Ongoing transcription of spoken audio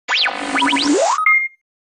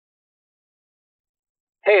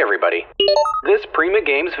Hey everybody, this Prima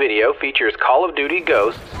Games video features Call of Duty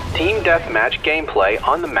Ghosts Team Deathmatch gameplay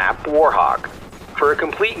on the map Warhawk. For a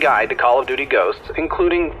complete guide to Call of Duty Ghosts,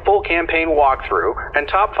 including full campaign walkthrough and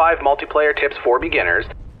top 5 multiplayer tips for beginners,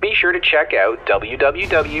 be sure to check out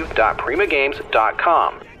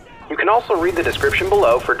www.primagames.com. You can also read the description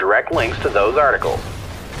below for direct links to those articles.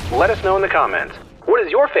 Let us know in the comments, what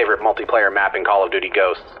is your favorite multiplayer map in Call of Duty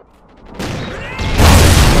Ghosts?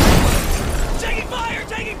 Taking fire!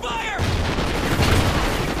 Taking fire!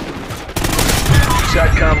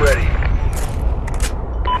 SATCOM ready.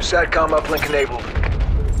 SATCOM uplink enabled.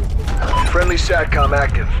 Friendly SATCOM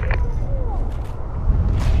active.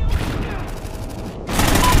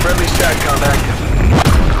 Friendly SATCOM active.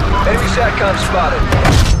 Enemy SATCOM spotted.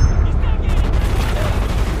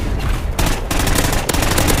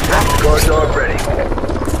 Guard dog ready.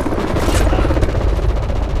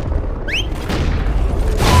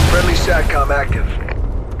 Friendly SATCOM active.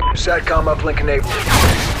 SATCOM uplink enabled.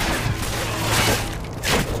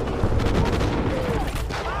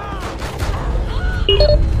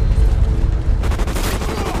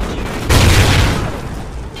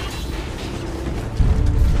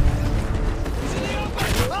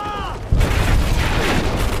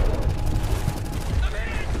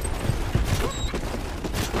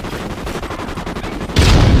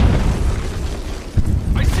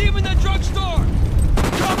 I see him in that drugstore!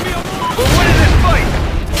 Copy him! We're winning this fight!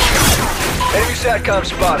 Enemy SATCOM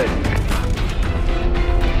spotted.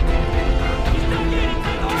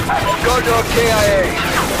 Guard dog KIA.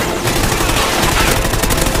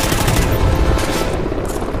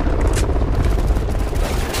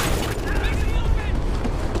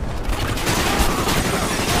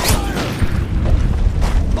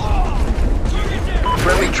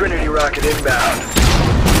 Friendly Trinity rocket inbound.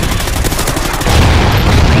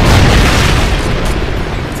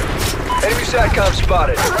 Enemy SATCOM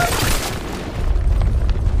spotted.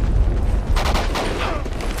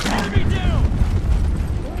 Enemy down!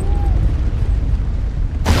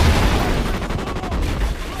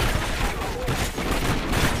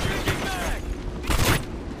 Changing back!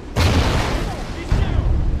 He's down!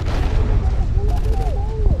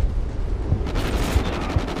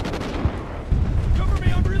 Cover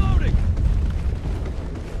me, I'm reloading!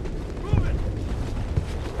 Move it!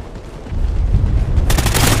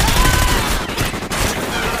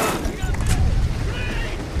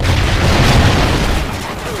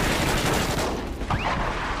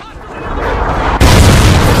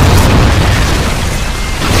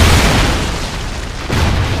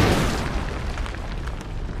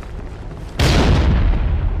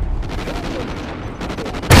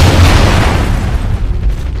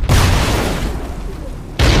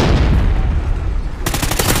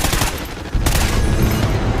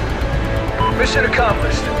 Mission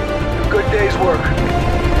accomplished.